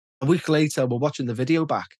A week later, we're watching the video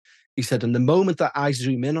back. He said, and the moment that I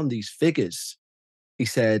zoom in on these figures, he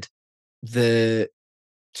said, the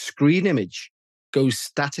screen image goes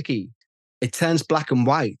staticky. It turns black and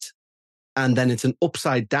white. And then it's an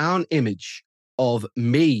upside down image of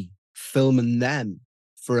me filming them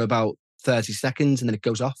for about 30 seconds. And then it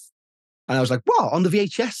goes off. And I was like, what? On the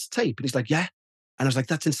VHS tape? And he's like, yeah. And I was like,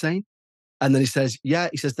 that's insane. And then he says, yeah.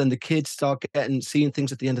 He says, then the kids start seeing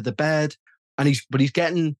things at the end of the bed. And he's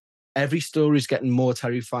getting, every story is getting more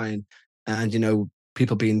terrifying. And,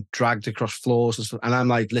 people being dragged across floors and stuff. And I'm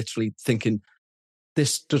like literally thinking,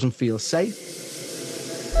 this doesn't feel safe.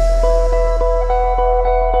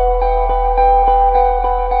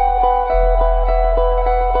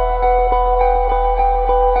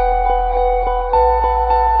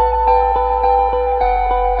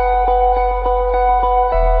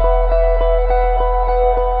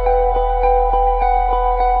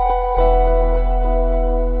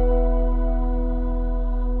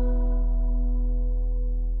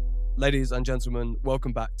 Ladies and gentlemen,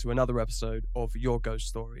 welcome back to another episode of Your Ghost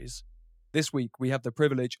Stories. This week, we have the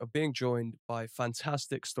privilege of being joined by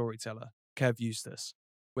fantastic storyteller, Kev Eustace.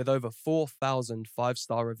 With over 4,000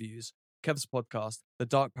 five-star reviews, Kev's podcast, The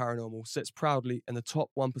Dark Paranormal, sits proudly in the top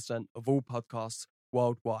 1% of all podcasts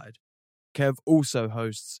worldwide. Kev also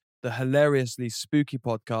hosts the hilariously spooky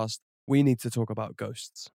podcast, We Need to Talk About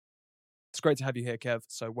Ghosts. It's great to have you here, Kev,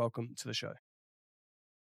 so welcome to the show.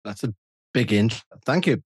 That's a big intro. Thank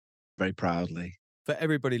you. Very proudly. For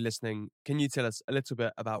everybody listening, can you tell us a little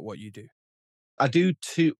bit about what you do? I do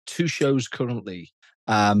two shows currently,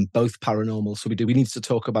 both paranormal. So we need to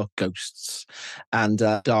talk about ghosts and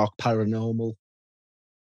dark paranormal.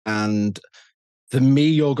 And the me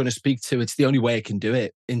you're going to speak to, it's the only way I can do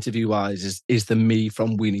it interview-wise is the me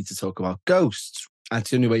from We Need to Talk About Ghosts. And it's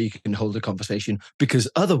the only way you can hold a conversation, because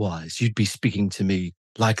otherwise you'd be speaking to me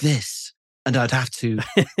like this. And I'd have to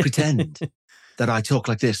pretend that I talk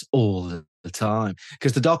like this all the time.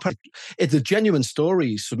 Because it's a genuine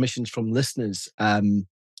stories, submissions from listeners.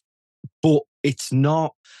 But it's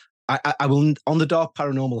not, I will, on the dark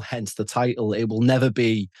paranormal, hence the title, it will never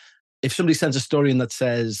be, if somebody sends a story in that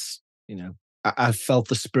says, I felt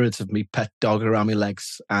the spirit of me pet dog around my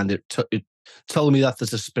legs and it told me that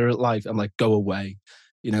there's a spirit life, I'm like, go away.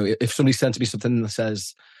 If somebody sends me something that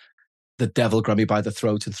says, the devil grabbed me by the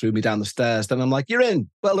throat and threw me down the stairs, then I'm like, you're in.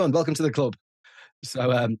 Well done. Welcome to the club.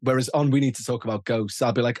 So, whereas on We Need to Talk About Ghosts,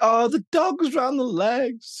 I'll be like, oh, the dog's round the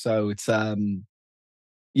legs. So it's, so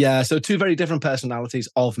two very different personalities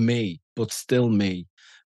of me, but still me,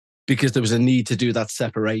 because there was a need to do that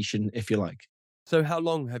separation, if you like. So how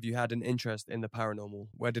long have you had an interest in the paranormal?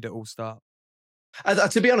 Where did it all start?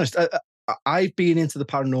 To be honest, I've been into the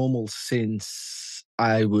paranormal since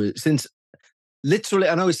literally,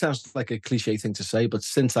 I know it sounds like a cliche thing to say, but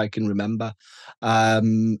since I can remember,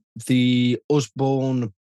 the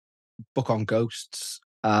Usborne book on ghosts,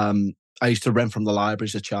 I used to rent from the library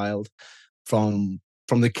as a child, from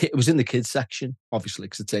the kid. It was in the kids section, obviously,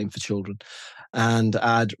 because it's aimed for children. And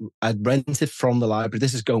I'd rent it from the library.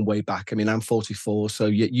 This is going way back. I mean, I'm 44, so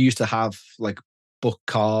you used to have like book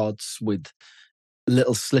cards with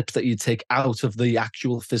little slips that you'd take out of the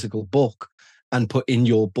actual physical book and put in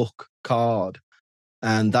your book card.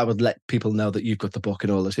 And that would let people know that you've got the book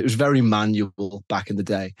and all this. It was very manual back in the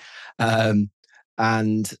day. And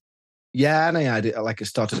I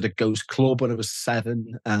started a ghost club when I was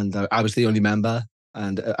 7, and I was the only member.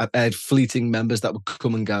 And I had fleeting members that would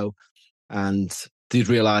come and go. And they'd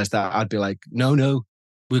realize that I'd be like, no,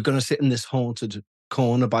 we're going to sit in this haunted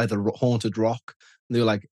corner by the haunted rock. And they were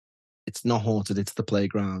like, it's not haunted, it's the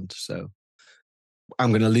playground. So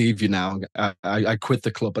I'm going to leave you now. I quit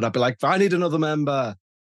the club, but I'd be like, I need another member.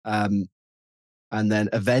 And then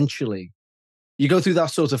eventually you go through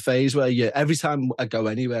that sort of phase where every time I go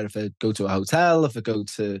anywhere, if I go to a hotel, if I go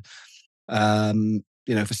to,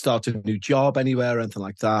 if I start a new job anywhere, or anything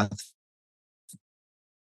like that,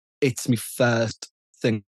 it's my first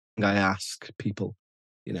thing I ask people,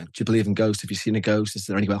 do you believe in ghosts? Have you seen a ghost? Is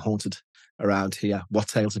there anywhere haunted around here? What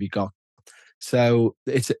tales have you got? So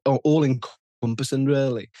it's all encompassing,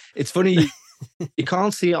 really. It's funny, you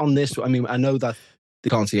can't see it on this. I mean, I know that they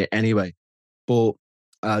can't see it anyway, but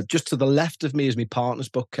just to the left of me is my partner's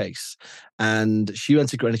bookcase, and she went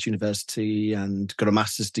to Greenwich University and got a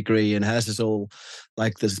master's degree, and hers is all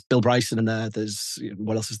like, there's Bill Bryson in there, there's,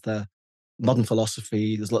 what else is there? Modern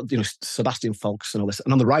philosophy, there's Sebastian Faulks and all this.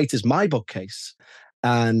 And on the right is my bookcase,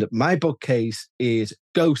 and my bookcase is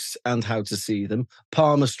Ghosts and How to See Them,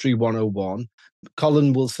 Palmistry 101,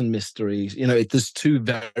 Colin Wilson Mysteries. There's two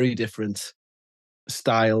very different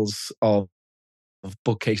styles of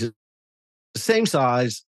bookcases, the same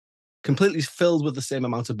size, completely filled with the same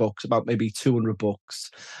amount of books, about maybe 200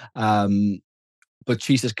 books. But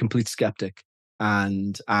she's a complete skeptic,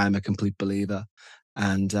 and I'm a complete believer.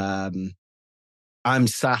 And I'm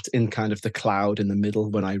sat in kind of the cloud in the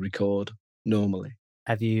middle when I record normally.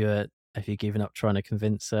 Have you given up trying to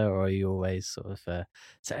convince her, or are you always sort of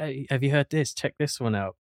say, hey, have you heard this? Check this one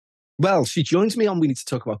out. Well, she joins me on We Need to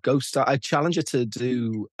Talk About Ghosts. I challenge her to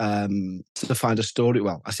do to find a story.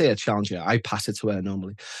 Well, I say I challenge her. I pass it to her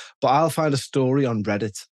normally, but I'll find a story on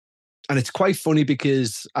Reddit, and it's quite funny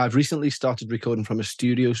because I've recently started recording from a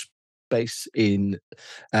studio space in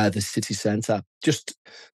the city centre, just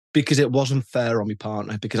because it wasn't fair on my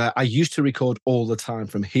partner. Because I used to record all the time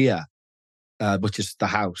from here, which is the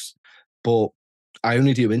house, but I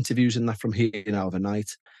only do interviews in that from here now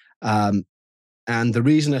overnight. And the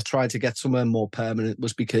reason I tried to get somewhere more permanent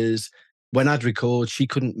was because when I'd record, she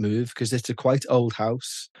couldn't move because it's a quite old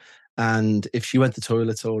house. And if she went to the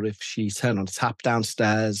toilet or if she turned on a tap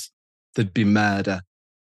downstairs, there'd be murder.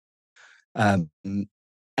 And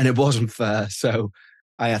it wasn't fair. So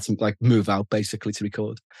I had to like move out basically to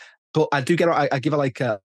record. But I do I give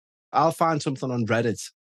her I'll find something on Reddit.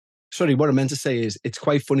 Sorry, what I meant to say is it's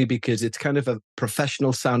quite funny because it's kind of a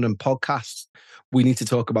professional sounding podcast. We Need to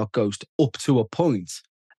Talk About Ghost up to a point.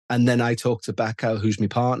 And then I talk to Becca, who's my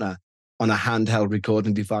partner, on a handheld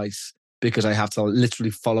recording device because I have to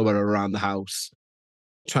literally follow her around the house,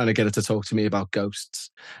 trying to get her to talk to me about ghosts.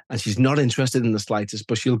 And she's not interested in the slightest,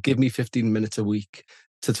 but she'll give me 15 minutes a week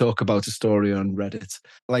to talk about a story on Reddit.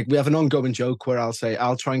 Like we have an ongoing joke where I'll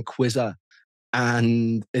try and quiz her.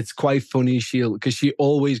 And it's quite funny, because she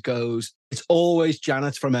always goes, it's always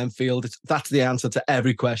Janet from Enfield. That's the answer to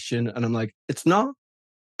every question. And I'm like, it's not.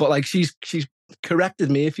 But like she's corrected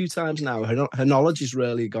me a few times now. Her knowledge has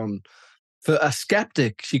really gone. For a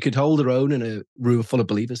skeptic, she could hold her own in a room full of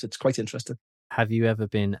believers. It's quite interesting. Have you ever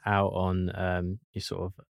been out on your sort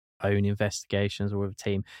of own investigations or with a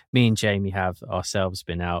team? Me and Jamie have ourselves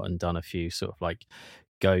been out and done a few sort of like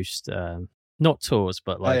ghost, not tours,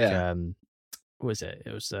 but like, what was it?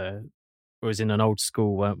 It was in an old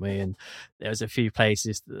school, weren't we? And there was a few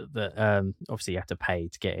places that obviously you have to pay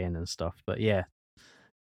to get in and stuff. But yeah.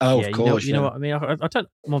 Oh, yeah, of course. You know what I mean? I don't.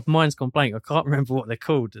 My mind's gone blank. I can't remember what they're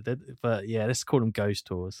called. But yeah, let's call them ghost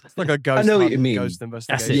tours. It's like a ghost. I know what you mean. Ghost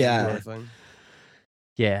investigation. Yeah.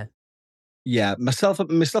 Yeah. Yeah. Myself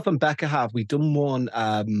and Becca have. We done one.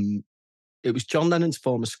 It was John Lennon's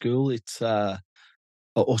former school. It's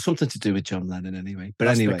or something to do with John Lennon anyway. But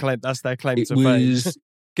anyway, that's their claim to fame.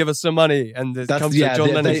 Give us some money, and it comes to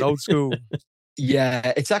John Lennon's old school.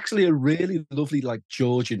 Yeah, it's actually a really lovely, like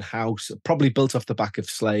Georgian house, probably built off the back of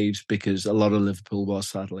slaves because a lot of Liverpool was,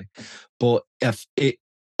 sadly. But if it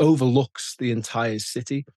overlooks the entire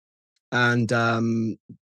city, and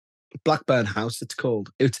Blackburn House, it's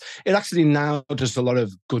called. It actually now does a lot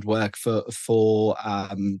of good work for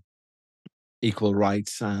equal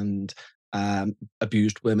rights and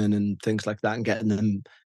abused women and things like that, and getting them,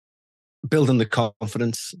 building the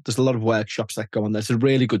confidence. There's a lot of workshops that go on there. It's a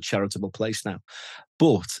really good charitable place now.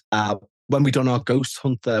 But when we done our ghost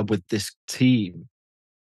hunt there with this team,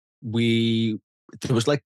 there was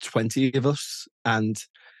like 20 of us, and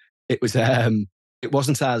it was it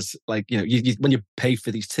wasn't as like, you know, when you pay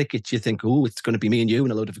for these tickets, you think, oh, it's going to be me and you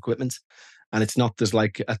and a load of equipment, and it's not. There's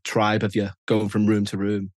like a tribe of you going from room to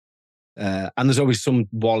room. And there's always some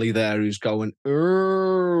Wally there who's going,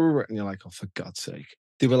 and you're like, oh, for God's sake.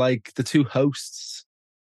 They were like, the two hosts,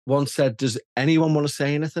 one said, does anyone want to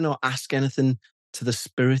say anything or ask anything to the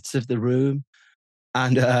spirits of the room?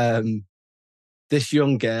 And this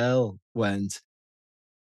young girl went,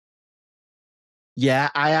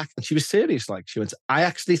 yeah, she was serious. Like, she went, I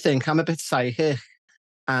actually think I'm a bit psychic.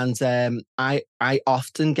 And I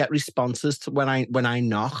often get responses to when I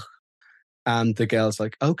knock. And the girl's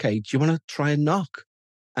like, okay, do you want to try and knock?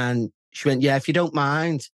 And she went, yeah, if you don't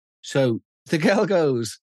mind. So the girl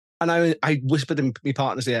goes, and I whispered in my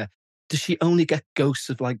partner's ear, does she only get ghosts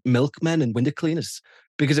of like milkmen and window cleaners?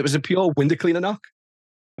 Because it was a pure window cleaner knock.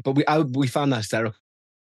 But we found that hysterical.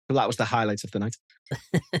 That was the highlight of the night.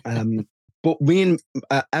 But me and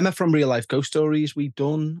Emma from Real Life Ghost Stories, we've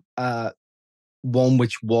done one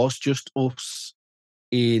which was just us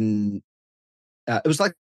in, it was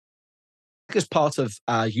like as part of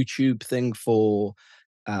a YouTube thing for,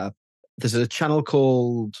 there's a channel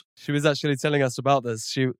called... She was actually telling us about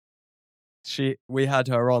this. We had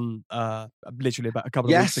her on literally about a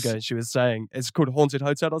couple of weeks ago, and she was saying it's called Haunted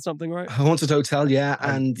Hotel or something, right? Haunted Hotel, yeah.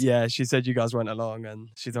 And yeah, she said you guys went along and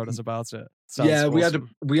she told us about it. Sounds yeah, awesome.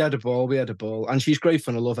 we had a ball, and she's great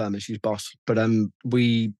fun. I love Emma, she's boss. But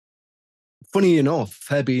funny enough,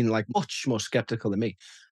 her being like much more skeptical than me,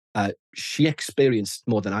 she experienced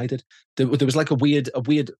more than I did. There was like a weird,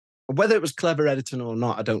 whether it was clever editing or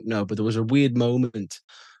not, I don't know, but there was a weird moment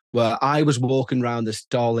where I was walking around this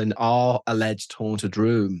doll in our alleged haunted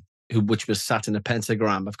room, which was sat in a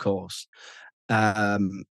pentagram, of course,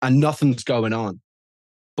 and nothing's going on.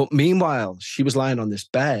 But meanwhile, she was lying on this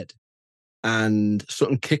bed, and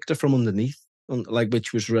something kicked her from underneath,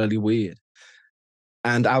 which was really weird.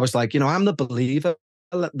 And I was like, I'm the believer.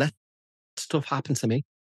 Let stuff happen to me.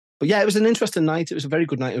 But yeah, it was an interesting night. It was a very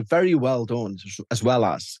good night. Very well done, as well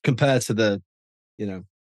as compared to the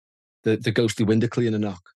ghostly window cleaner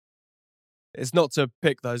knock. It's not to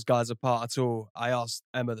pick those guys apart at all. I asked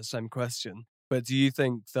Emma the same question. But do you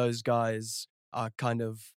think those guys are kind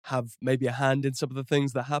of have maybe a hand in some of the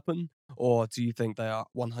things that happen? Or do you think they are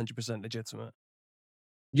 100% legitimate?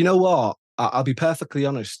 You know what? I'll be perfectly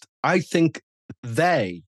honest. I think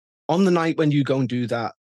they, on the night when you go and do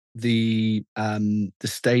that, the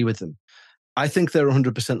stay with them, I think they're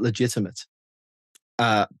 100% legitimate.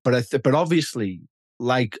 But obviously,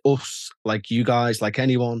 like us, like you guys, like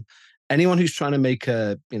anyone who's trying to make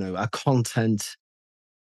a content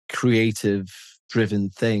creative driven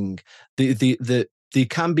thing, they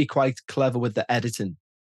can be quite clever with the editing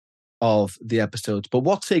of the episodes. But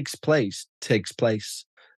what takes place.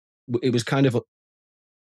 It was kind of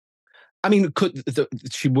I mean,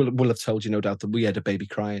 she will have told you, no doubt, that we had a baby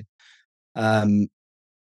crying. And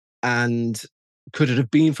could it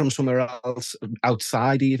have been from somewhere else,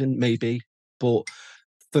 outside even, maybe? But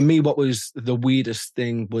for me, what was the weirdest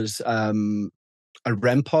thing was a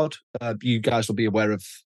REM pod. You guys will be aware of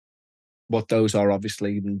what those are,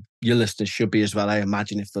 obviously, and your listeners should be as well, I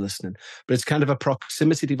imagine, if they're listening. But it's kind of a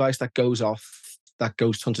proximity device that goes off, that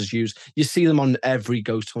ghost hunters use. You see them on every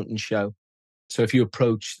ghost hunting show. So if you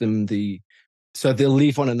approach them, so they'll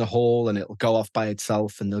leave one in the hall and it'll go off by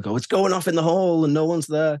itself, and they'll go, it's going off in the hall and no one's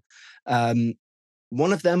there.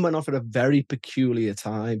 One of them went off at a very peculiar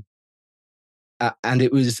time. And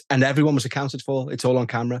everyone was accounted for. It's all on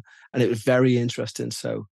camera, and it was very interesting.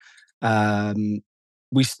 So, let's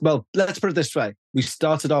put it this way. We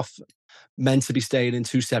started off meant to be staying in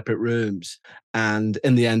two separate rooms. And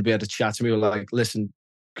in the end, we had a chat and we were like, listen,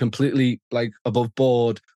 completely like above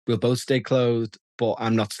board. We'll both stay clothed, but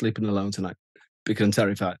I'm not sleeping alone tonight because I'm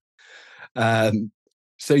terrified.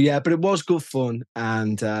 So yeah, but it was good fun,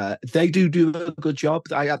 and they do a good job.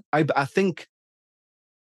 I think,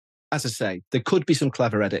 as I say, there could be some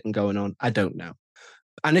clever editing going on. I don't know,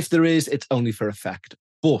 and if there is, it's only for effect.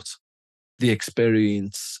 But the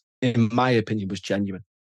experience, in my opinion, was genuine.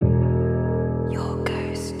 Your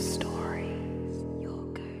ghost story.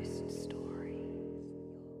 Your ghost story.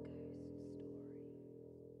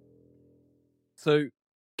 So,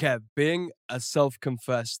 Kev, being a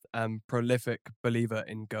self-confessed and prolific believer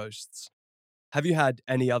in ghosts, have you had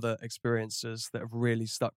any other experiences that have really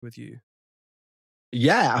stuck with you?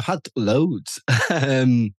 Yeah, I've had loads.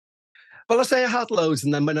 Well, I say I had loads,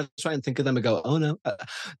 and then when I try and think of them, I go, oh no.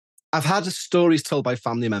 I've had stories told by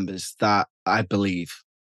family members that I believe.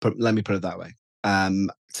 Let me put it that way.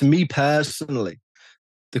 To me personally,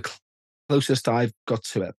 the closest I've got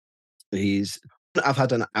to it is I've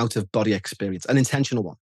had an out-of-body experience, an intentional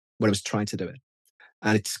one, when I was trying to do it.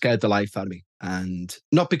 And it scared the life out of me. And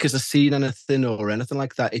not because I've seen anything or anything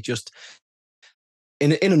like that. It just,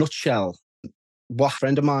 in a nutshell, a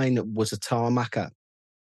friend of mine was a tarmacker,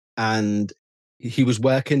 and he was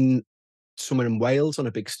working somewhere in Wales on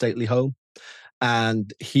a big stately home.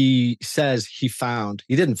 And he says he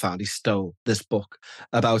stole this book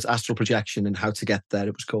about astral projection and how to get there,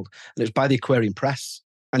 it was called. And it was by the Aquarian Press.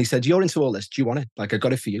 And he said, you're into all this. Do you want it? Like, I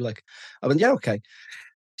got it for you. Like, I went, yeah, okay.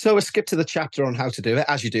 So I skipped to the chapter on how to do it,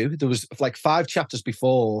 as you do. There was like 5 chapters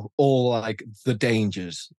before, all like the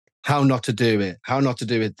dangers, how not to do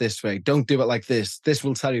it this way. Don't do it like this. This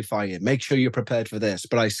will terrify you. Make sure you're prepared for this.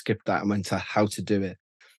 But I skipped that and went to how to do it.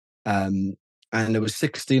 And I was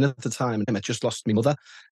 16 at the time, and I just lost my mother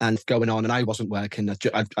and going on, and I wasn't working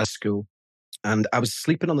at school. And I was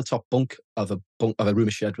sleeping on the top bunk of a room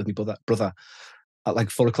shed with my brother at like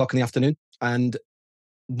 4:00 in the afternoon. And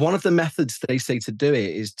one of the methods they say to do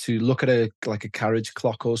it is to look at a carriage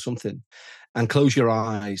clock or something and close your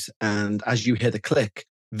eyes. And as you hear the click,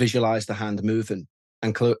 visualize the hand moving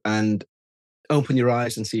and open your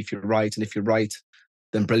eyes and see if you're right. And if you're right,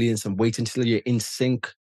 then brilliant. And wait until you're in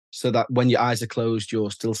sync, so that when your eyes are closed,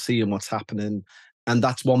 you're still seeing what's happening. And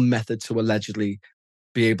that's one method to allegedly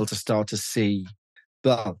be able to start to see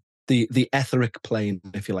the etheric plane,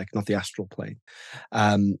 if you like, not the astral plane,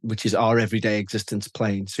 which is our everyday existence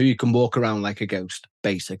plane. So you can walk around like a ghost,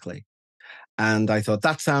 basically. And I thought,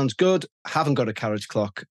 that sounds good. Haven't got a carriage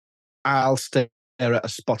clock. I'll stay at a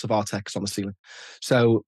spot of Artex on the ceiling.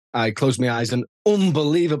 So I closed my eyes, and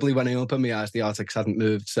unbelievably, when I opened my eyes, the Artex hadn't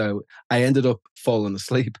moved. So I ended up falling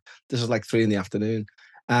asleep. This was like 3 PM.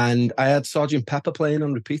 And I had Sergeant Pepper playing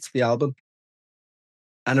on repeat, the album.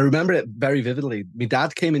 And I remember it very vividly. My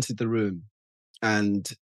dad came into the room, and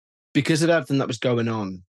because of everything that was going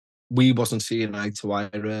on, we wasn't seeing eye to eye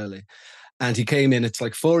really. And he came in, it's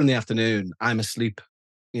like 4 PM. I'm asleep,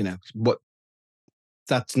 what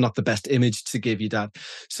that's not the best image to give you, Dad.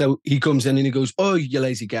 So he comes in and he goes, "Oh, you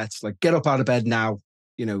lazy gets, like, get up out of bed now,"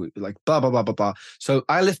 like blah, blah, blah, blah, blah. So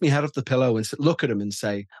I lift my head off the pillow and look at him and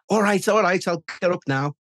say, all right, I'll get up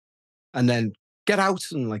now. And then get out.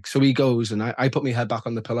 And like, so he goes, and I put my head back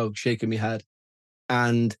on the pillow, shaking my head.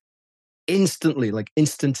 And instantly, like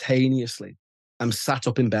instantaneously, I'm sat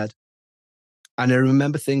up in bed. And I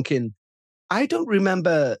remember thinking, I don't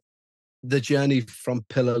remember the journey from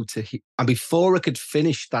pillow to here. And before I could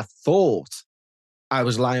finish that thought, I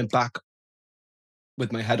was lying back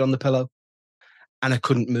with my head on the pillow, and I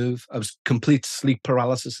couldn't move. I was complete sleep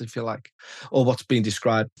paralysis, if you like, or what's being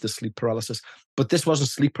described as sleep paralysis. But this wasn't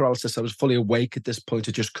sleep paralysis. I was fully awake at this point.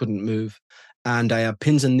 I just couldn't move. And I had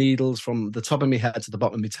pins and needles from the top of my head to the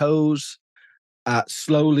bottom of my toes.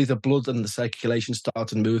 Slowly, the blood and the circulation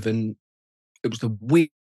started moving. It was the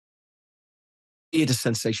weirdest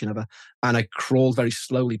sensation ever. And I crawled very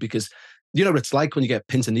slowly, because you know what it's like when you get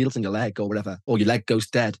pins and needles in your leg or whatever, or your leg goes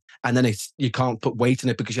dead, and then you can't put weight in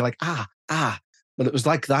it because you're like, ah. But it was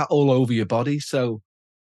like that all over your body. So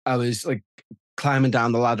I was like climbing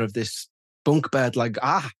down the ladder of this bunk bed, like,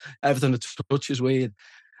 everything that touch is weird.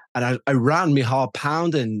 And I ran my heart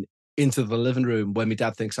pounding into the living room where my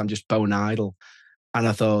dad thinks I'm just bone idle. And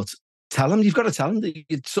I thought, tell him, you've got to tell him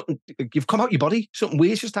that you've come out your body. Something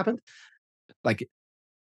weird's just happened. Like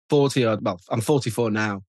 40 odd, well, I'm 44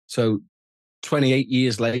 now. So 28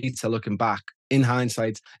 years later, looking back, in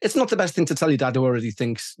hindsight, it's not the best thing to tell your dad who already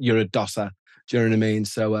thinks you're a dosser. Do you know what I mean?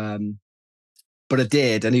 So, but I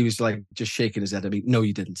did. And he was like, just shaking his head at me. No,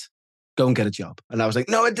 you didn't. Go and get a job. And I was like,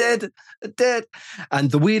 no, I did.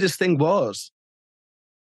 And the weirdest thing was,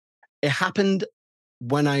 it happened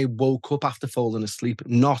when I woke up after falling asleep,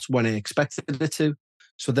 not when I expected it to.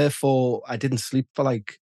 So therefore, I didn't sleep for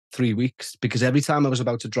like 3 weeks, because every time I was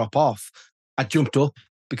about to drop off, I jumped up,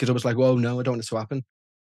 because I was like, whoa, no, I don't want it to happen.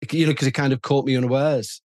 Because it kind of caught me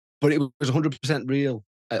unawares. But it was 100% real,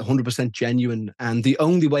 100% genuine. And the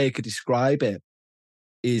only way I could describe it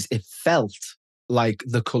is it felt like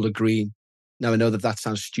the color green. Now, I know that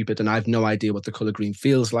sounds stupid, and I have no idea what the color green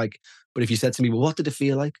feels like. But if you said to me, well, what did it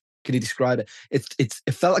feel like? Can you describe it?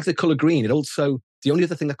 It felt like the color green. It also, the only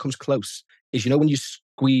other thing that comes close is, when you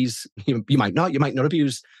squeeze, you might not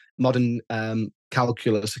abuse modern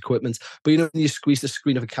calculus equipment, but when you squeeze the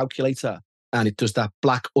screen of a calculator and it does that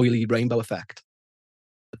black oily rainbow effect,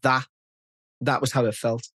 that was how it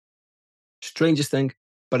felt. Strangest thing,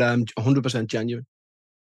 but 100% genuine.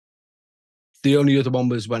 The only other one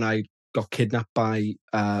was when I got kidnapped by,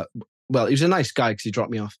 well, he was a nice guy because he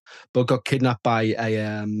dropped me off, but got kidnapped by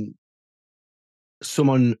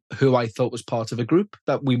someone who I thought was part of a group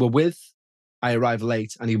that we were with. I arrived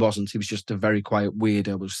late and he wasn't. He was just a very quiet weirdo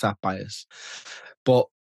who was sat by us. But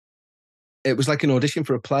it was like an audition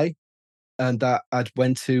for a play, and that I'd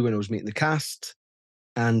went to when I was meeting the cast.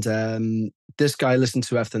 And this guy listened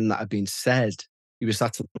to everything that had been said. He was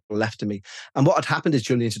sat to the left of me. And what had happened is,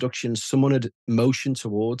 during the introduction, someone had motioned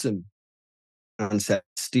towards him and said,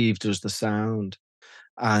 Steve does the sound.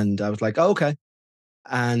 And I was like, oh, okay.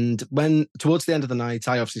 And when towards the end of the night,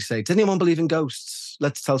 I obviously say, does anyone believe in ghosts?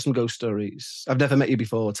 Let's tell some ghost stories. I've never met you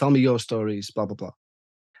before. Tell me your stories, blah, blah,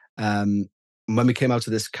 blah. When we came out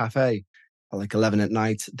of this cafe at like 11 at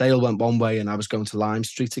night, they all went one way and I was going to Lime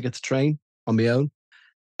Street to get the train on my own.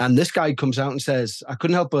 And this guy comes out and says, I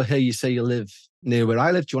couldn't help but hear you say you live near where I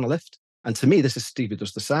live. Do you want a lift? And to me, this is Steve who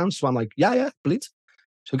does the sound. So I'm like, yeah, brilliant.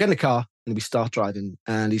 So we get in the car and we start driving.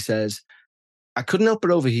 And he says, I couldn't help but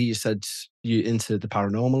overhear you said you into the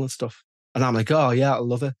paranormal and stuff. And I'm like, oh yeah, I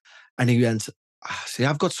love it. And he went, see,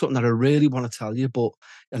 I've got something that I really want to tell you, but,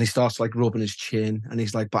 and he starts like rubbing his chin and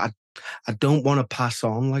he's like, but I don't want to pass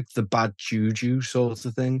on like the bad juju sort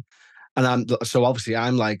of thing. And so obviously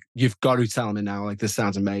I'm like, you've got to tell me now, like, this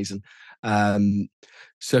sounds amazing.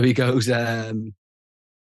 So he goes, all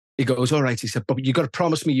right. He said, but you got to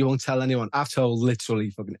promise me you won't tell anyone. I've told literally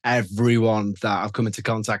fucking everyone that I've come into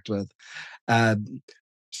contact with.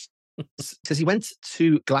 Because he went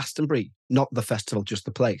to Glastonbury, not the festival, just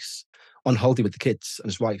the place, on holiday with the kids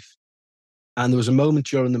and his wife. And there was a moment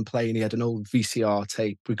during them playing, he had an old VCR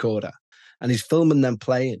tape recorder and he's filming them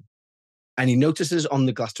playing. And he notices on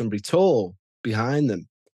the Glastonbury tour behind them,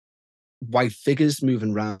 white figures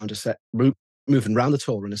moving around moving around the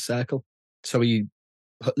tour in a circle. So he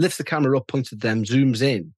lifts the camera up, points at them, zooms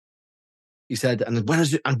in. He said, and when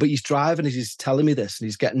is it? But he's driving, and he's telling me this, and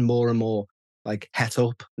he's getting more and more like het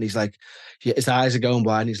up, and he's like, his eyes are going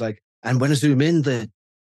wide, and he's like, and when I zoom in,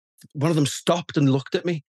 one of them stopped and looked at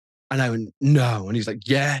me, and I went, no, and he's like,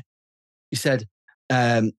 yeah. He said,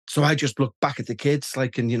 so I just looked back at the kids,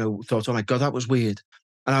 like, and thought, oh my God, that was weird.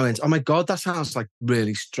 And I went, oh my God, that sounds like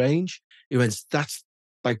really strange. He went, that's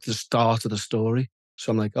like the start of the story.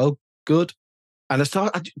 So I'm like, oh, good. And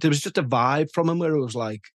there was just a vibe from him where it was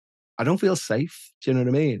like, I don't feel safe. Do you know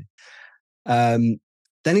what I mean?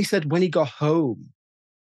 Then he said when he got home,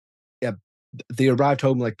 yeah, they arrived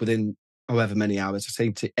home like within however many hours, I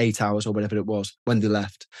say 8 hours or whatever it was when they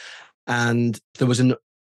left. And there was an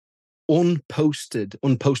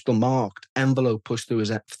unpostal marked envelope pushed through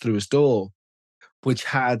his door, which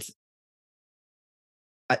had,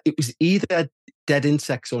 it was either dead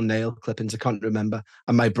insects or nail clippings. I can't remember.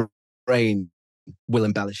 And my brain will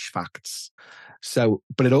embellish facts. So,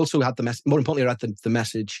 but it also had more importantly, it had the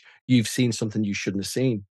message, you've seen something you shouldn't have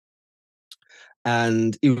seen.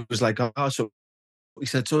 And he was like, oh, so he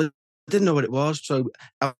said, so I didn't know what it was. So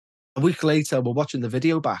a week later, we're watching the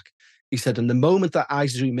video back. He said, and the moment that I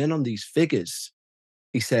zoom in on these figures,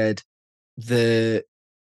 he said, the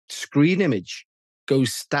screen image goes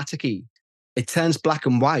staticky. It turns black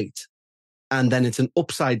and white. And then it's an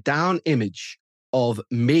upside down image of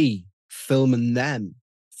me filming them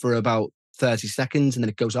for about 30 seconds. And then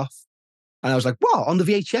it goes off. And I was like, what, on the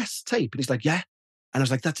VHS tape? And he's like, yeah. And I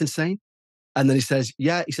was like, that's insane. And then he says,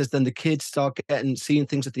 yeah. He says, then the kids start seeing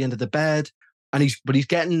things at the end of the bed. And he's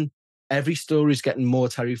getting, every story is getting more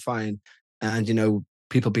terrifying. And,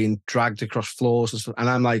 people being dragged across floors and stuff. And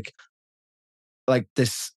I'm like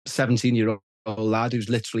this 17-year-old lad who's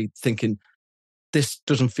literally thinking, this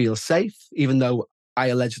doesn't feel safe, even though I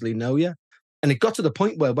allegedly know you. And it got to the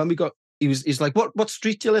point where when he's like, what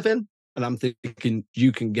street do you live in? And I'm thinking,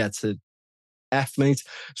 you can get to F, mate.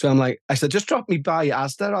 So I said, just drop me by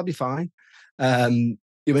Asda, I'll be fine.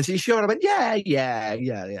 He went, are you sure? I went, yeah.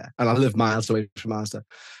 And I live miles away from Asda.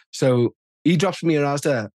 So he drops me at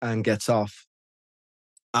Asda and gets off.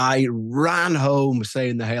 I ran home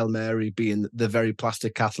saying the Hail Mary, being the very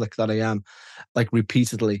plastic Catholic that I am, like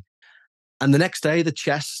repeatedly. And the next day, the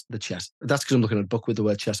chess, that's because I'm looking at a book with the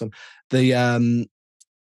word chess on. The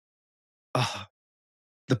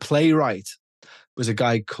playwright was a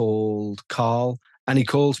guy called Carl, and he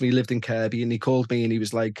called me, he lived in Kirby, and he called me and he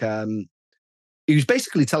was like, he was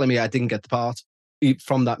basically telling me I didn't get the part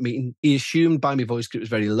from that meeting. He assumed by my voice, because it was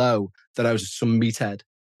very low, that I was some meathead.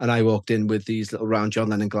 And I walked in with these little round John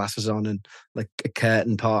Lennon glasses on and like a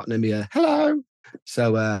curtain part and me, hello.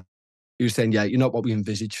 So he was saying, yeah, you're not what we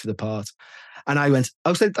envisaged for the part. And I went,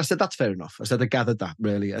 I said, that's fair enough. I said, I gathered that,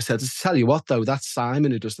 really. I said, to tell you what, though, that's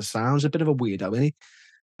Simon who does the sounds, a bit of a weirdo, isn't he?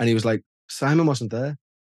 And he was like, Simon wasn't there.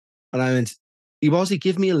 And I went, he was, he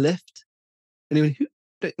gave me a lift. And he went, who?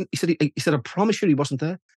 He said, I promise you he wasn't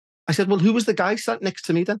there. I said, well, who was the guy sat next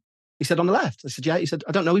to me then? He said, on the left. I said, yeah. He said,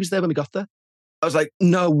 I don't know, he was there when we got there. I was like,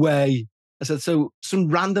 no way. I said, so some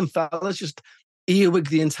random fellas just earwigged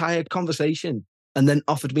the entire conversation and then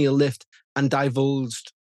offered me a lift and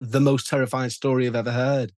divulged the most terrifying story I've ever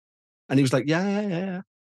heard. And he was like, yeah. I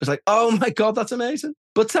was like, oh my God, that's amazing,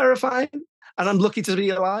 but terrifying. And I'm lucky to be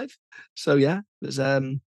alive. So yeah, it was,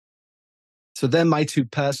 so they're my two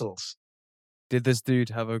personals. Did this dude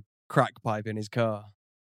have a crack pipe in his car?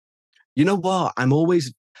 You know what? I'm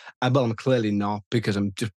I'm clearly not, because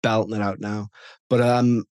I'm just belting it out now. But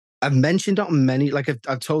I've mentioned it on many, like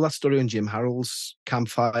I've told that story on Jim Harrell's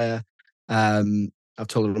Campfire. I've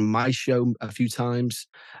told it on my show a few times.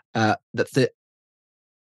 But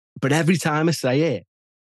every time I say it,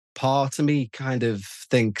 part of me kind of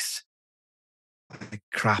thinks, like,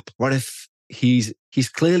 crap, what if he's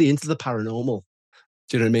clearly into the paranormal?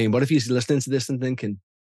 Do you know what I mean? What if he's listening to this and thinking,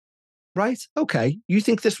 right, okay, you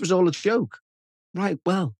think this was all a joke? Right,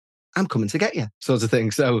 well, I'm coming to get you, sort of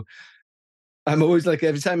thing. So I'm always like,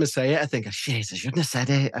 every time I say it, I think, oh, shit, I shouldn't have said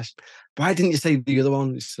it. Why didn't you say the other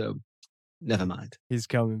one? So never mind. He's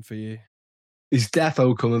coming for you. He's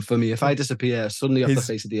defo coming for me. If I disappear suddenly off the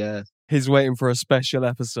face of the earth. He's waiting for a special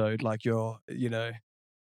episode, like you're a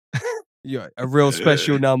real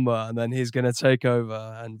special number, and then he's going to take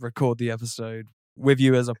over and record the episode with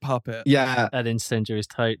you as a puppet. Yeah. And then send you his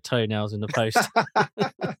toenails in the post.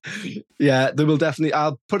 Yeah, there will definitely,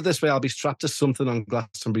 I'll put it this way, I'll be strapped to something on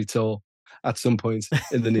Glastonbury tour at some point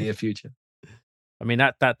in the near future. I mean,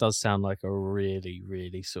 that does sound like a really,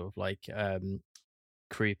 really sort of like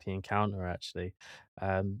creepy encounter, actually.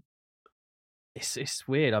 it's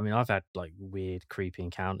weird. I mean, I've had like weird, creepy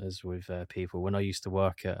encounters with people when I used to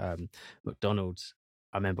work at McDonald's.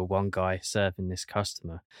 I remember one guy serving this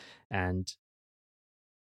customer, and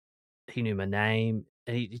he knew my name.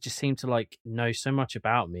 And he just seemed to like know so much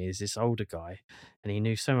about me. He's this older guy, and he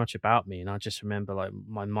knew so much about me. And I just remember like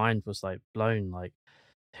my mind was like blown. Like,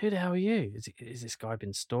 who the hell are you? Is this guy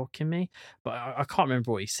been stalking me? But I can't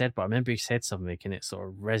remember what he said. But I remember he said something, and it sort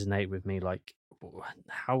of resonated with me. Like,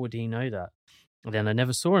 how would he know that? And then I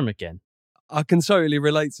never saw him again. I can totally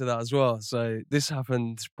relate to that as well. So this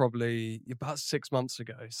happened probably about 6 months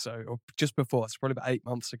ago. So, or just before, it's probably about 8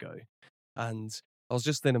 months ago. And I was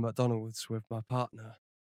just in a McDonald's with my partner,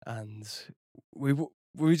 and we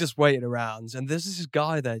were just waiting around, and there's this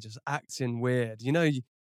guy there just acting weird. You know, you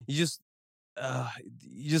just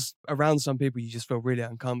around some people, you just feel really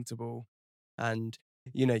uncomfortable, and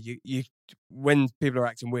you know, you when people are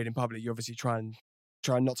acting weird in public, you obviously try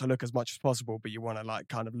not to look as much as possible, but you want to like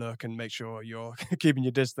kind of look and make sure you're keeping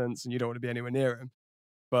your distance and you don't want to be anywhere near him.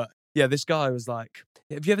 But yeah, this guy was like,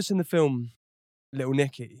 have you ever seen the film Little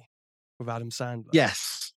Nicky with Adam Sandler?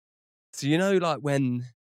 Yes. So you know, like when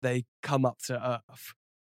they come up to Earth,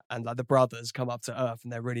 and like the brothers come up to Earth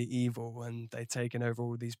and they're really evil and they're taking over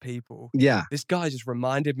all these people. Yeah. This guy just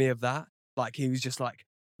reminded me of that. Like he was just like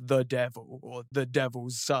the devil or the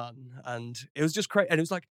devil's son. And it was just crazy. And it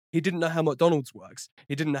was like, he didn't know how McDonald's works.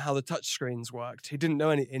 He didn't know how the touch screens worked. He didn't know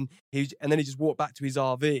anything. And then he just walked back to his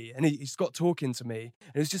RV and he's got talking to me.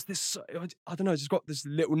 And it was just this, I don't know, just got this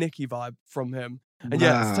Little Nicky vibe from him. And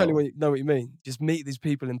yeah, it's totally know what you mean. Just meet these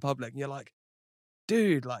people in public and you're like,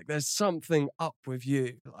 dude, like there's something up with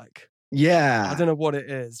you. Like, yeah, I don't know what it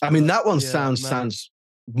is. I mean, that one yeah, sounds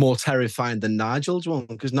more terrifying than Nigel's one,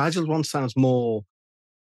 because Nigel's one sounds more,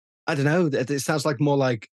 I don't know, it sounds like more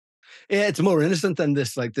like, yeah, it's more innocent than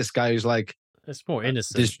this. Like this guy who's like, it's more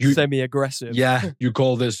innocent, semi-aggressive. Yeah, you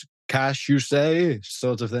call this cash, you say,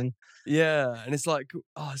 sort of thing. Yeah, and it's like,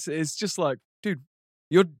 oh, it's just like, dude,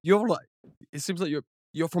 you're like, it seems like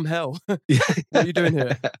you're from hell. What are you doing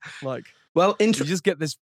here? Like, well, you just get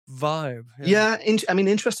this vibe. Yeah, I mean,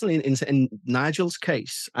 interestingly, in Nigel's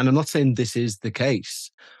case, and I'm not saying this is the case,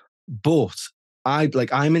 but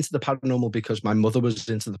I'm into the paranormal because my mother was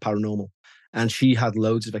into the paranormal, and she had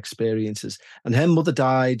loads of experiences. And her mother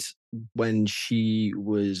died when she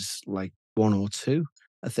was like 1 or 2,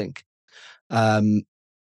 I think.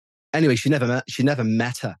 Anyway, she never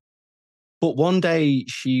met her. But one day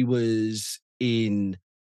she was in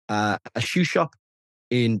a shoe shop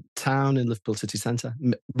in town in Liverpool city centre,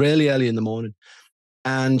 really early in the morning.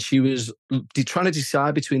 And she was trying to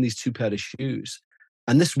decide between these 2 pairs of shoes.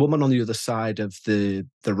 And this woman on the other side of the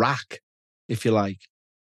rack, if you like,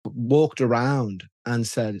 walked around and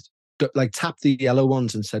said, like, tapped the yellow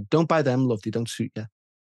ones and said, "Don't buy them, love, they don't suit you."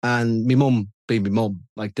 And my mum, being my mum,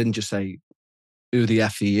 like, didn't just say, "Who the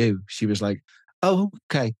F are you?" She was like, "Oh,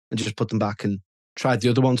 okay." And just put them back and tried the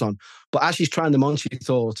other ones on. But as she's trying them on, she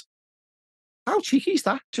thought, how cheeky is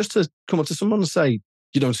that? Just to come up to someone and say,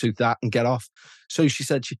 "You don't suit that," and get off. So she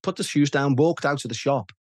said she put the shoes down, walked out of the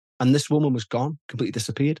shop, and this woman was gone, completely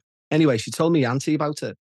disappeared. Anyway, she told me auntie about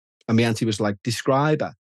it. And my auntie was like, "Describe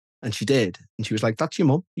her." And she did. And she was like, "That's your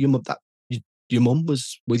mum. Your mum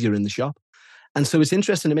was with you in the shop." And so it's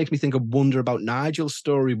interesting. It makes me think of wonder about Nigel's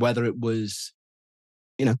story, whether it was,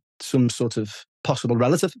 some sort of possible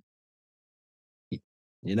relative.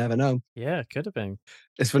 You never know. Yeah, it could have been.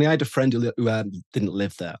 It's funny. I had a friend who didn't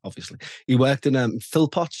live there, obviously. He worked in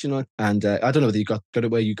Philpotts, and I don't know whether you got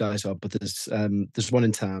it where you guys are, but there's one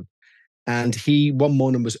in town. And he one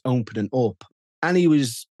morning was opening up, and he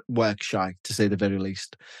was work shy, to say the very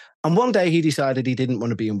least. And one day he decided he didn't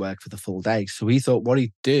want to be in work for the full day. So he thought what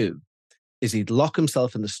he'd do is he'd lock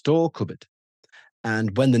himself in the store cupboard.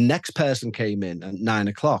 And when the next person came in at 9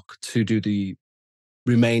 o'clock to do the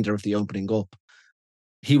remainder of the opening up,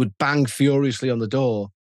 he would bang furiously on the door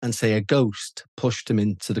and say a ghost pushed him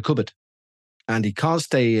into the cupboard. And he can't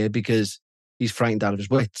stay here because he's frightened out of his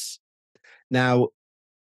wits. Now,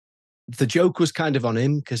 the joke was kind of on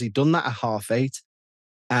him because he'd done that at 8:30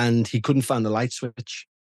 and he couldn't find the light switch.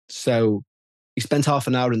 So he spent half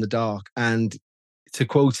an hour in the dark. And to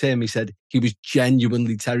quote him, he said he was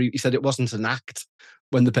genuinely terrified. He said it wasn't an act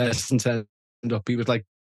when the person turned up. He was like,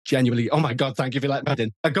 genuinely, "Oh my God, thank you for letting me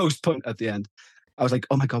in." A ghost punt at the end. I was like,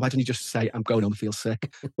 oh my God, why don't you just say, "I'm going home, I feel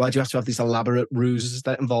sick"? Why do you have to have these elaborate ruses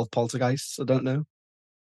that involve poltergeists? I don't know.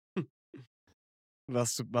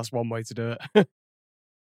 That's one way to do it.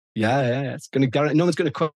 Yeah. It's going to guarantee no one's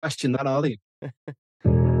going to question that, are they?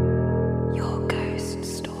 Your ghost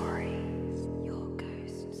story. Your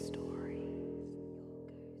ghost story.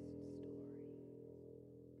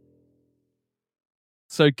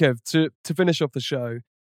 So, Kev, to finish off the show,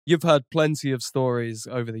 you've heard plenty of stories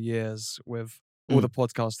over the years with all the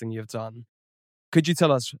podcasting you've done. Could you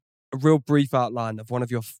tell us a real brief outline of one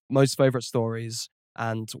of your most favorite stories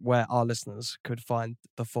and where our listeners could find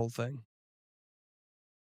the full thing?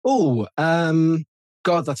 Oh, God,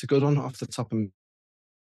 that's a good one off the top of my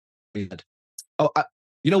head. Oh,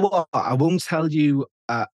 you know what? I won't tell you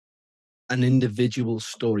an individual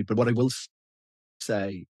story, but what I will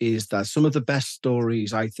say is that some of the best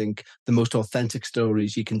stories, I think, the most authentic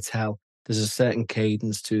stories, you can tell there's a certain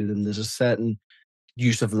cadence to them. There's a certain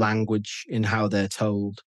use of language in how they're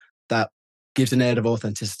told that gives an air of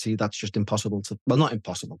authenticity that's just impossible to, well, not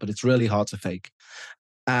impossible, but it's really hard to fake.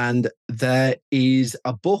 And there is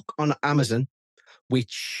a book on Amazon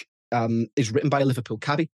which is written by a Liverpool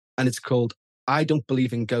cabbie, and it's called I Don't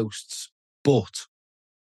Believe in Ghosts, But,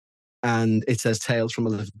 and it says Tales from a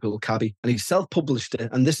Liverpool Cabbie, and he self-published it.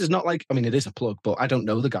 And this is not like, I mean, it is a plug, but I don't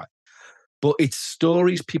know the guy. But it's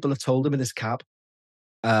stories people have told him in his cab.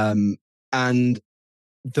 And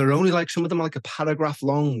they're only like, some of them are like a paragraph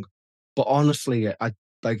long. But honestly,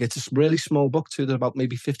 it's a really small book too. There's about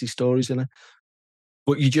maybe 50 stories in it.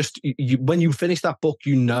 But you when you finish that book,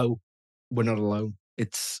 you know we're not alone.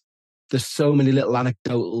 There's so many little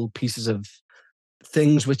anecdotal pieces of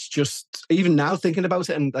things which just, even now thinking about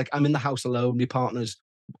it, and like I'm in the house alone, my partner's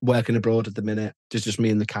working abroad at the minute, just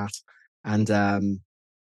me and the cat, and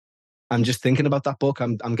I'm just thinking about that book.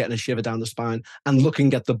 I'm getting a shiver down the spine and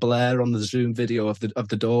looking at the blare on the Zoom video of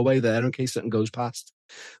the doorway there in case something goes past.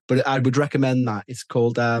 But I would recommend that. It's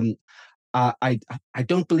called I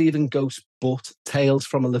Don't Believe in Ghosts, But Tales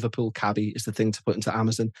from a Liverpool Cabbie is the thing to put into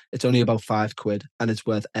Amazon. It's only about £5 and it's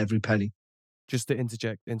worth every penny. Just to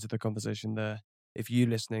interject into the conversation there, if you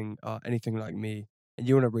listening are anything like me and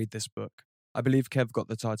you want to read this book, I believe Kev got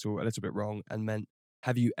the title a little bit wrong and meant,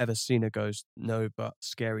 have you ever seen a ghost? No, but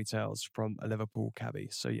scary tales from a Liverpool cabbie.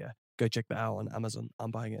 So yeah, go check that out on Amazon.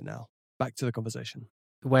 I'm buying it now. Back to the conversation.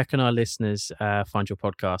 Where can our listeners find your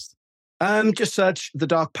podcast? Just search The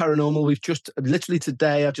Dark Paranormal. We've just, literally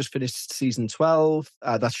today, I've just finished season 12.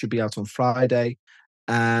 That should be out on Friday.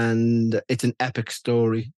 And it's an epic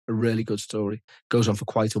story, a really good story. Goes on for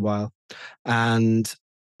quite a while. And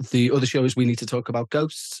the other show is We Need to Talk About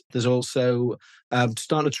Ghosts. There's also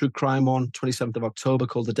starting a true crime on 27th of October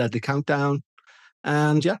called The Deadly Countdown.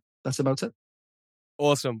 And yeah, that's about it.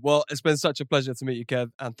 Awesome. Well, it's been such a pleasure to meet you, Kev.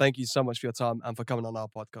 And thank you so much for your time and for coming on our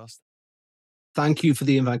podcast. Thank you for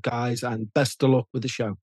the invite, guys, and best of luck with the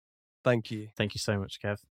show. Thank you. Thank you so much,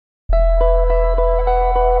 Kev.